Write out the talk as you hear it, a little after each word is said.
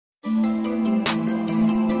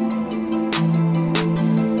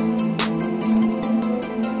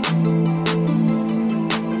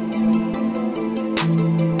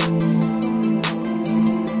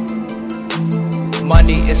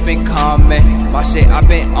Money, it's been coming, my shit, I've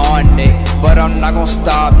been on it. But I'm not gon'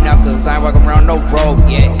 stop now, cause I ain't walking around no rope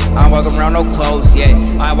yet. I ain't walking around no clothes yet.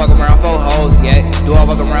 I ain't walking around 4 hoes yet. Do I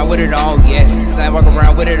walk around with it all? Yes. I ain't walking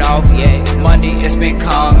around with it off yet. Money, it's been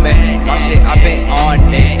coming, my shit, I've been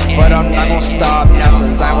on it. But I'm not gon' stop now,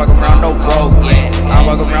 cause I ain't walking around no rope yet. I ain't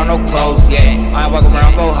walking around no clothes yet. I ain't walking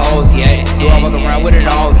around 4 hoes yet. Do I walk around with it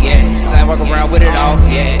all? Yes. I ain't walking around with it off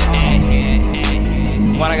yet.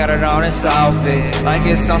 When I got it on this outfit, like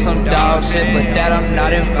it's on some dog shit, but that I'm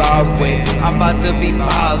not involved with. I'm about to be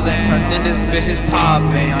polished, turned in this bitch is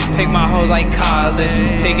poppin'. I pick my hoes like college, you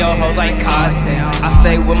pick your hoes like cotton. I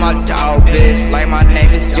stay with my dog bitch, like my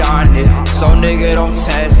name is Johnny. So nigga don't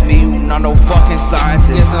test me, you not no fucking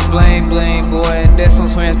scientist. Get some bling bling boy, and there's some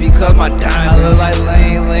twins because my diamonds. I look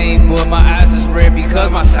like lean boy, my eyes is red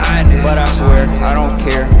because my sign is. But I swear, I don't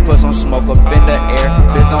care, put some smoke up in the air.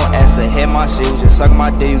 Bitch don't ask to hit my shoes, just suck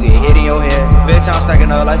my dick, you get hit in your head. Bitch, I'm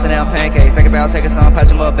stacking up like some damn pancakes. Think about taking some, patch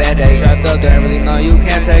them up band-aid. Strapped up, there ain't really nothing you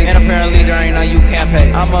can't take. And apparently there ain't nothing you can't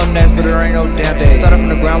pay. I'm up next, but there ain't no damn day. Started from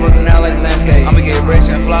the ground, working out like landscape. I'ma get rich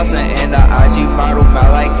and flossing in the IG model,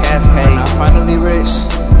 mouth like Cascade. When I'm finally rich,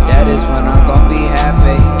 that is when I'm gon' be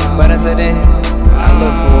happy. But until then, I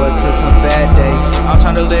look forward to some bad days. I'm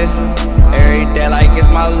tryna live every day like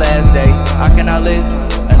it's my last day. I cannot live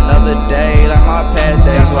another day like my past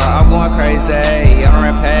days. That's why I'm going crazy, I'm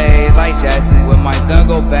running pace like Jackson. With my gun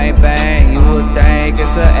go bang bang, you would think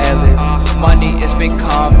it's a alley. Money, it's been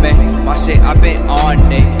coming, my shit, I've been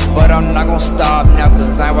on it. But I'm not gon' stop now,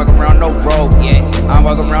 cause I ain't walking around no rope yet. I ain't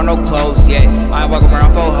walking around no clothes yet. I ain't walking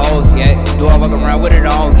around 4 hoes yet. Do I walk around with it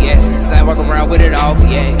all? Yes. I ain't walking around with it off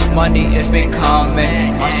yet. Money, it's been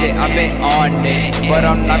coming, my shit, I've been on it. But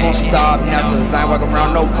I'm not gon' stop now, cause I ain't walking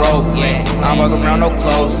around no rope yet. I ain't walking around no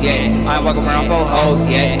clothes yet. I ain't walking around 4 hoes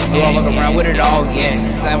yet. Do I walk around with it all?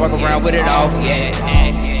 Yes. I ain't walking around with it off yet.